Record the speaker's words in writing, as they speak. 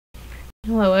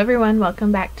Hello everyone,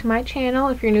 welcome back to my channel.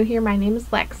 If you're new here, my name is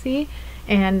Lexi,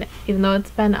 and even though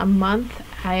it's been a month,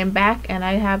 I am back and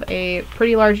I have a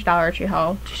pretty large Dollar Tree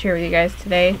haul to share with you guys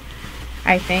today.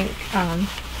 I think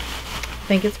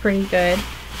it's pretty good.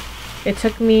 It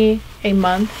took me a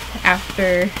month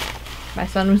after my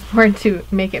son was born to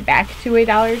make it back to a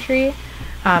Dollar Tree,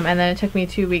 and then it took me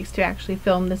 2 weeks to actually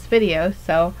film this video.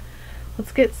 So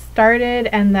let's get started,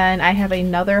 and then I have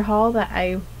another haul that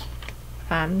I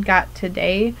got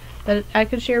today that I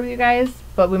could share with you guys,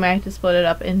 but we might have to split it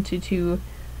up into 2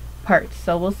 parts,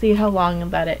 so we'll see how long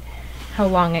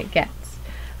it gets.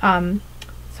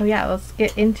 So yeah, let's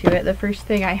get into it. The first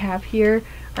thing I have here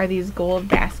are these gold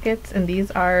baskets, and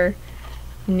these are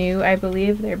new, I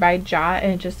believe. They're by Jot,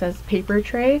 and it just says paper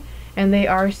tray, and they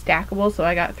are stackable, so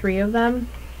I got 3 of them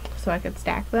so I could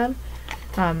stack them.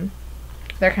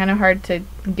 They're kind of hard to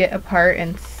get apart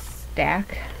and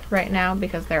stack right now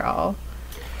because they're all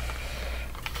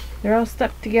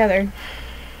stuck together.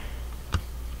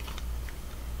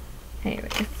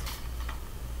 Anyways,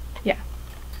 yeah,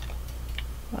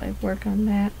 while I work on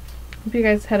that, hope you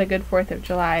guys had a good 4th of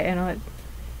July. I know it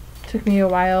took me a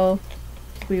while.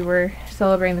 We were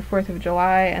celebrating the 4th of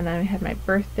July, and then we had my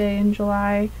birthday in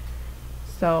July,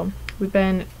 so we've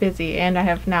been busy, and I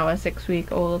have now a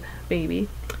 6-week-old baby.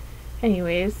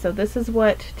 Anyways, so this is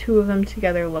what 2 of them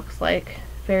together looks like.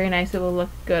 Very nice. It will look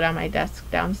good on my desk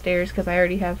downstairs because I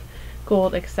already have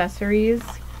gold accessories,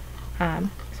 so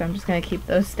I'm just going to keep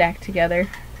those stacked together.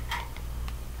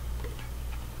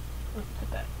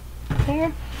 Put that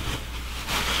there.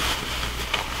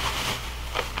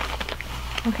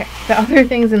 Okay, the other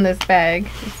things in this bag,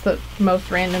 it's the most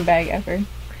random bag ever.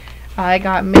 I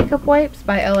got makeup wipes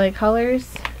by LA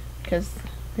Colors because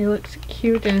they looked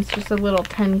cute, and it's just a little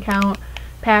 10-count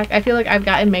pack. I feel like I've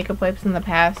gotten makeup wipes in the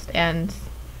past and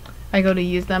I go to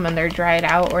use them and they're dried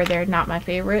out or they're not my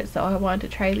favorite, so I wanted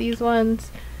to try these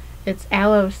ones. It's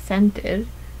aloe scented,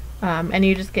 and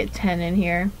you just get 10 in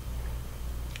here.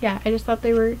 Yeah, I just thought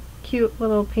they were cute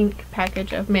little pink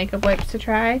package of makeup wipes to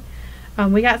try.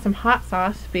 We got some hot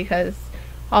sauce because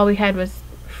all we had was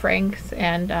Frank's,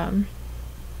 and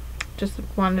just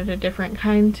wanted a different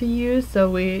kind to use,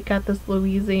 so we got this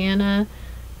Louisiana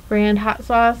brand hot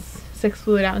sauce, 6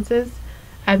 fluid ounces.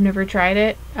 I've never tried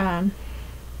it.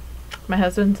 My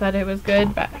husband said it was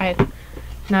good, but I'm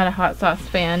not a hot sauce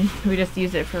fan. We just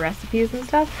use it for recipes and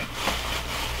stuff.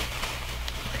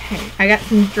 Okay, I got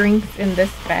some drinks in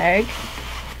this bag.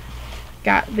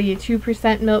 Got the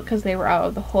 2% milk because they were out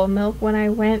of the whole milk when I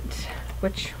went,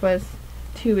 which was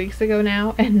 2 weeks ago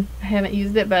now, and I haven't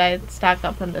used it, but I stocked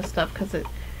up on this stuff because it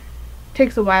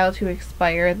takes a while to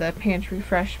expire. The Pantry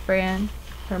Fresh brand,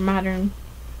 or Modern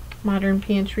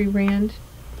Pantry brand.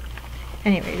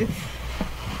 Anyways,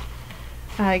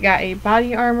 I got a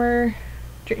Body Armor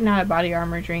drink, not a Body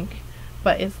Armor drink,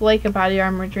 but it's like a Body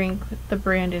Armor drink. The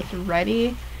brand is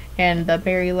Ready, and the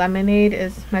berry lemonade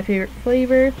is my favorite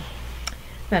flavor.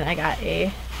 Then I got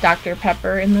a Dr.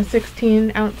 Pepper in the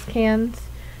 16-ounce cans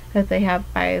that they have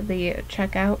by the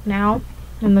checkout now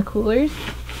in the coolers.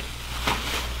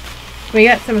 We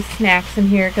got some snacks in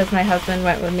here because my husband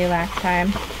went with me last time.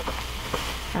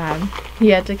 He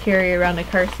had to carry around a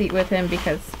car seat with him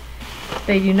because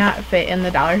they do not fit in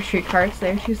the Dollar Tree carts.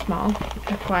 They're too small,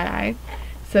 FYI.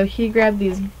 So he grabbed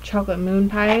these chocolate moon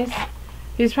pies.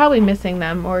 He's probably missing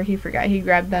them, or he forgot he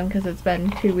grabbed them because it's been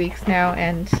 2 weeks now,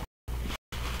 and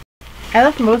I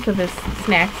left most of his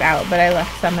snacks out, but I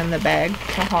left some in the bag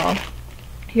to haul.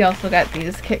 He also got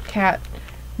these Kit Kat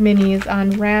minis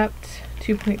unwrapped,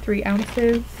 2.3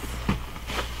 ounces.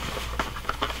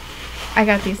 I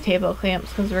got these table clamps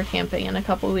because we're camping in a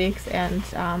couple weeks, and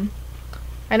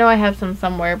I know I have some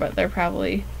somewhere, but they're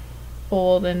probably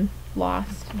old and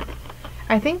lost.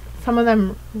 I think some of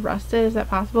them rusted. Is that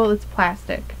possible? It's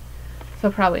plastic,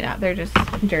 so probably not. They're just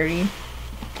dirty.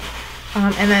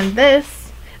 And then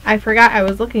this, I forgot I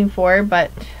was looking for,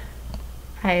 but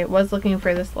I was looking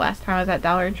for this last time I was at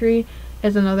Dollar Tree,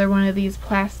 is another one of these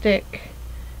plastic,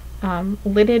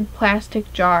 lidded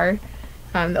plastic jar.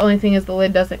 The only thing is the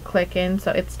lid doesn't click in,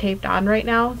 so it's taped on right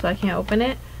now, so I can't open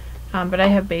it. But I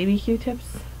have baby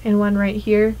Q-tips in one right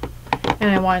here, and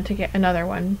I wanted to get another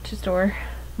one to store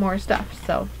more stuff,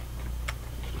 so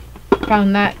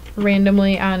found that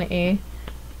randomly on a,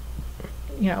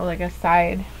 like a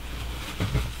side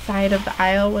of the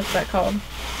aisle. What's that called?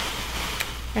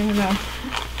 I don't know.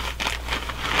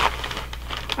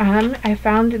 I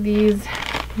found these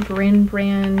Grin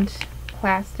brand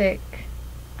plastic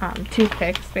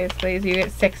toothpicks. Basically, you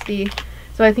get 60.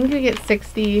 So I think you get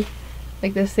 60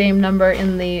 like the same number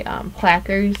in the plaque,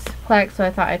 so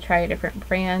I thought I'd try a different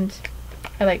brand.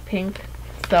 I like pink.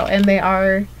 So, and they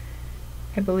are,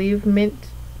 I believe, mint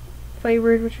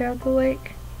flavored, which I also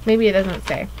like. Maybe it doesn't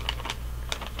say.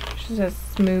 It's just a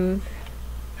smooth.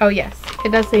 Oh yes,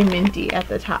 it does say minty at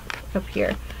the top up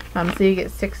here. So you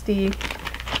get 60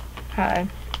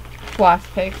 floss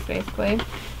picks basically.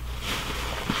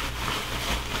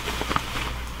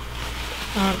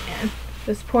 And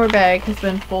this poor bag has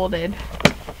been folded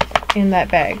in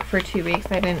that bag for 2 weeks.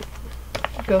 I didn't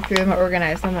go through them or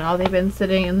organize them at all. They've been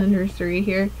sitting in the nursery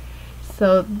here.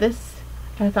 So this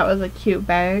I thought was a cute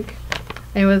bag.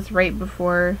 It was right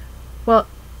before, well,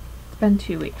 it's been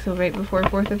 2 weeks, so right before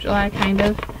 4th of July, kind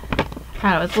of.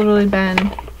 I don't know, it's literally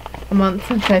been a month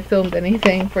since I filmed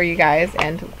anything for you guys,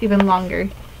 and even longer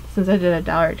since I did a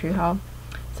Dollar Tree haul.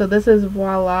 So this is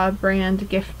Voila brand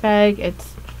gift bag.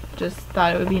 It's just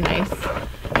thought it would be nice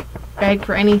bag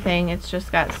for anything. It's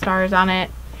just got stars on it.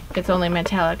 It's only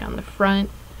metallic on the front.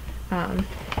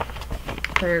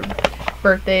 For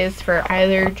birthdays, for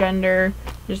either gender,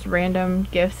 just random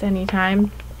gifts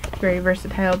anytime. Very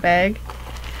versatile bag.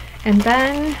 And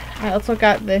then I also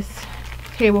got this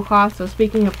tablecloth. So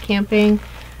speaking of camping,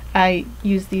 I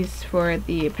use these for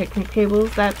the picnic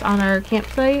tables that's on our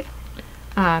campsite.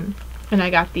 And I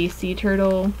got the sea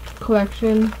turtle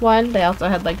collection one. They also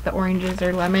had like the oranges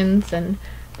or lemons and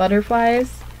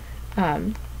butterflies.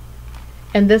 And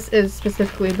this is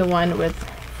specifically the one with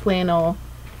flannel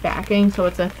backing, so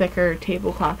it's a thicker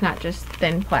tablecloth, not just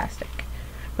thin plastic.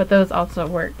 But those also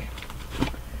work.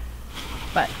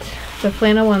 But the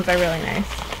flannel ones are really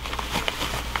nice.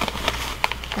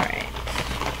 Alright.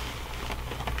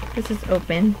 This is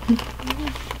open.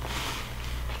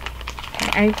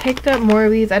 I picked up more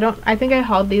of these. I think I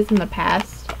hauled these in the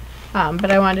past,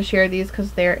 but I wanted to share these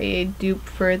because they're a dupe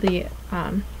for the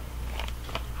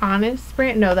Honest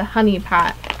brand. No, the Honey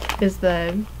Pot is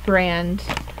the brand.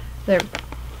 They're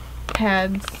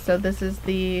pads. So this is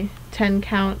the 10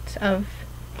 count of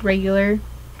regular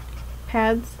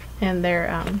pads, and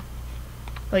they're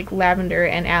like lavender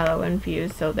and aloe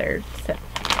infused. So they're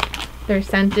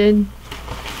scented,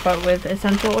 but with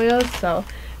essential oils. So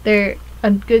they're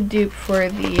a good dupe for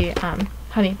the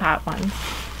Honey Pot ones.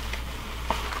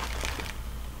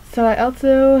 So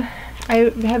I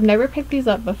have never picked these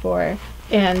up before,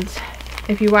 and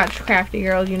if you watch Crafty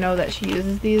Girl, you know that she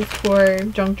uses these for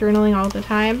junk journaling all the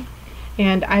time.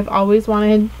 And I've always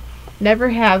wanted, never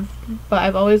have, but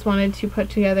I've always wanted to put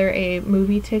together a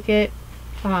movie ticket,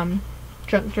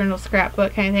 junk journal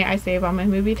scrapbook kind of thing. I save all my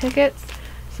movie tickets,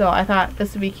 so I thought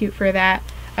this would be cute for that.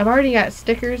 I've already got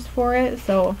stickers for it,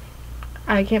 so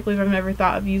I can't believe I've never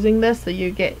thought of using this. So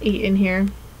you get 8 in here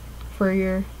for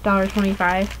your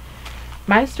 $1.25.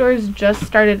 My stores just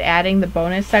started adding the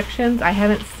bonus sections. I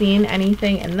haven't seen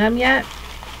anything in them yet,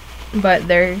 but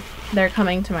they're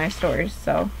coming to my stores.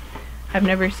 So I've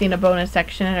never seen a bonus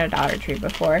section at a Dollar Tree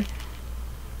before,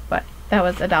 but that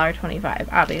was $1.25.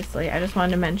 Obviously, I just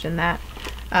wanted to mention that.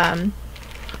 I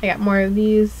got more of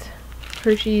these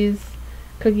Hershey's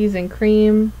cookies and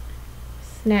cream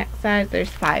snack size. There's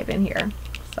 5 in here,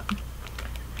 so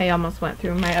I almost went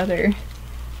through my other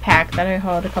pack that I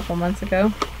hauled a couple months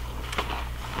ago.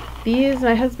 These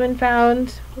my husband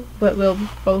found, but we'll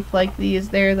both like these.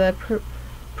 They're the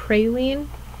praline,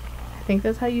 I think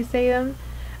that's how you say them.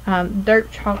 Dark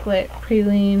chocolate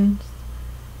praline,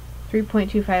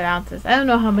 3.25 ounces. I don't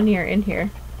know how many are in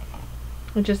here.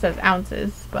 It just says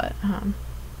ounces, but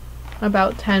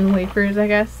about 10 wafers, I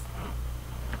guess,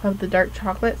 of the dark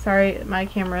chocolate. Sorry, my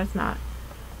camera's not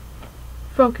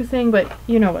focusing, but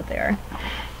you know what they are,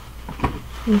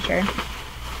 I'm sure.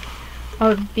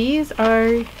 Oh, these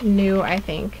are new, I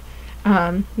think.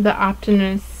 The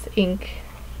Optimus ink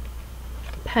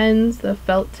pens, the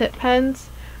felt tip pens,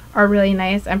 are really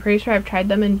nice. I'm pretty sure I've tried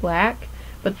them in black,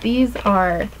 but these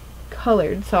are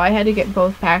colored, so I had to get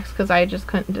both packs because I just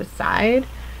couldn't decide,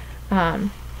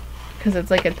 because it's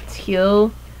like a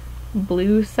teal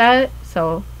blue set,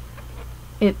 so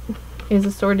it is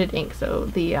assorted ink, so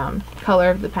the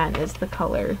color of the pen is the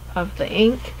color of the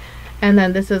ink. And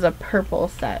then this is a purple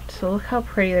set, so look how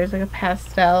pretty. There's like a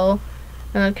pastel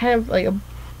and then kind of like a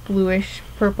bluish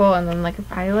purple, and then like a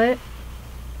violet,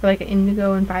 or like an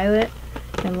indigo and violet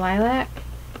and lilac,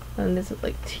 and this is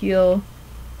like teal,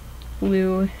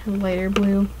 blue, and lighter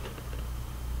blue.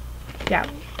 Yeah,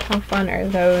 how fun are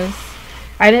those?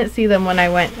 I didn't see them when I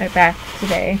went back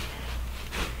today,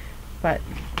 but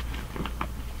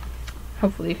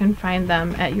hopefully you can find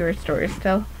them at your stores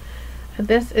still.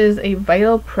 This is a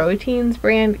Vital Proteins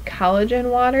brand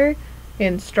collagen water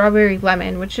in strawberry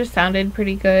lemon, which just sounded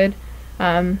pretty good.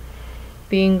 The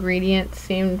ingredients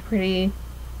seemed pretty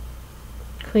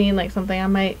clean, like something I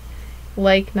might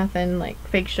like, nothing like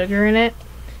fake sugar in it.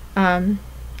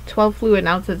 12 fluid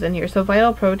ounces in here. So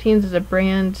Vital Proteins is a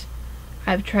brand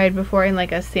I've tried before in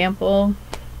like a sample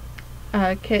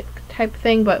kit type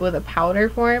thing, but with a powder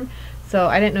form. So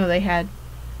I didn't know they had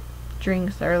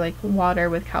drinks or like water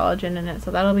with collagen in it,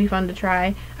 so that'll be fun to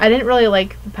try. I didn't really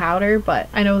like the powder, but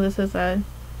I know this is a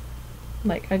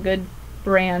good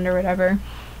brand or whatever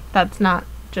that's not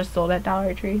just sold at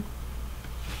Dollar Tree.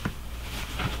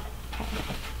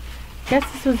 I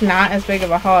guess this was not as big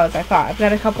of a haul as I thought. I've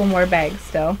got a couple more bags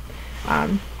still.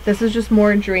 This is just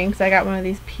more drinks. I got one of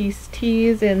these Peace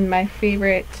Teas in my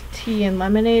favorite tea and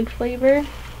lemonade flavor.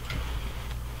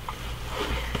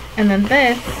 And then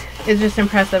this is just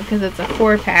impressive because it's a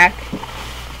 4-pack,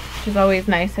 which is always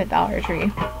nice at Dollar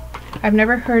Tree. I've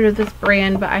never heard of this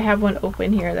brand, but I have one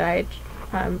open here that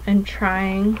I am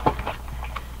trying.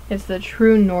 It's the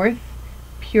True North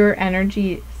Pure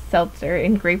Energy Seltzer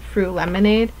in grapefruit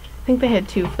lemonade. I think they had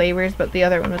 2 flavors, but the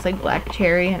other one was like black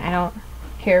cherry, and I don't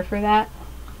care for that.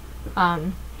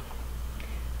 And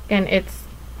it's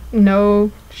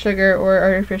no sugar or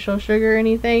artificial sugar or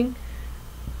anything.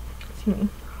 Excuse me.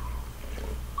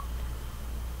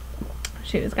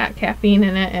 Shoot, it's got caffeine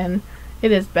in it, and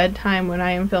it is bedtime when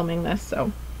I am filming this,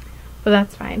 so, but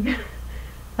that's fine.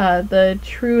 The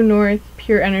True North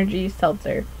Pure Energy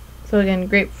Seltzer. So again,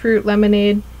 grapefruit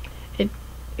lemonade. It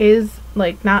is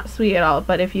like not sweet at all,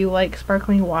 but if you like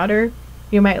sparkling water,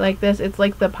 you might like this. It's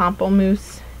like the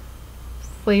Pamplemousse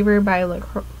flavor by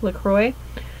LaCroix,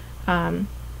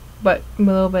 but a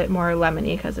little bit more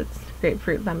lemony because it's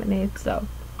grapefruit lemonade. So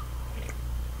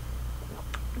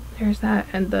there's that,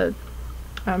 and the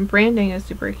branding is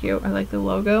super cute. I like the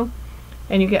logo,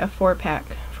 and you get a 4-pack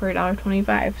for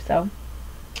 $1.25, so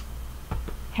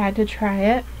had to try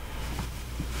it.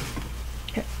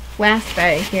 Okay, last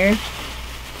bag here.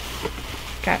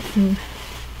 Got some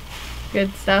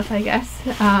good stuff, I guess.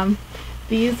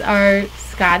 These are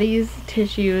Scotty's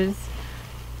tissues,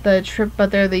 but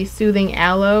they're the Soothing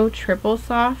Aloe Triple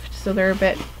Soft, so they're a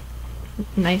bit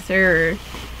nicer or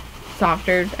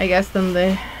softer, I guess, than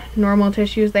the normal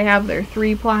tissues they have. They're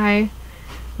 3-ply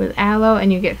with aloe,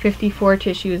 and you get 54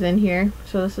 tissues in here.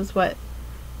 So this is what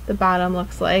the bottom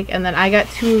looks like. And then I got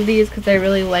 2 of these because I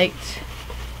really liked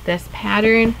this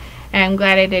pattern, and I'm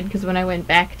glad I did, because when I went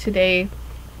back today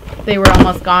they were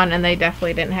almost gone, and they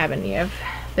definitely didn't have any of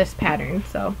this pattern,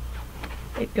 so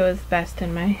it goes best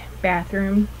in my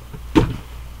bathroom.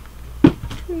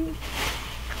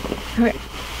 Okay,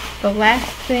 the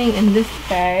last thing in this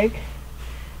bag,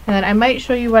 and then I might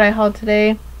show you what I hauled today.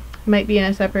 It might be in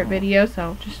a separate video,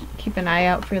 so just keep an eye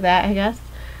out for that, I guess.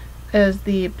 Is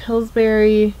the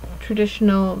Pillsbury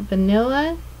Traditional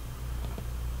Vanilla.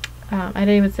 I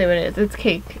didn't even say what it is. It's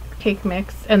cake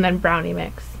mix, and then brownie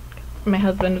mix. My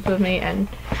husband was with me and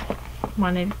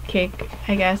wanted cake,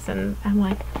 I guess, and I'm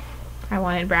like, I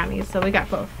wanted brownies, so we got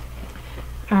both.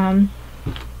 Yeah,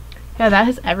 that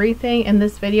is everything in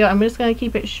this video. I'm just gonna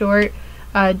keep it short,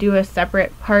 do a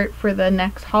separate part for the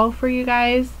next haul for you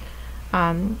guys,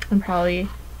 and probably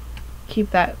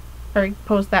keep that or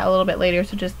post that a little bit later,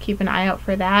 so just keep an eye out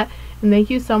for that. And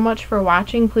thank you so much for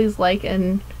watching. Please like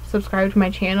and subscribe to my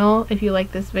channel if you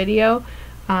like this video.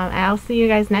 I'll see you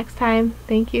guys next time.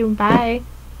 Thank you. Bye.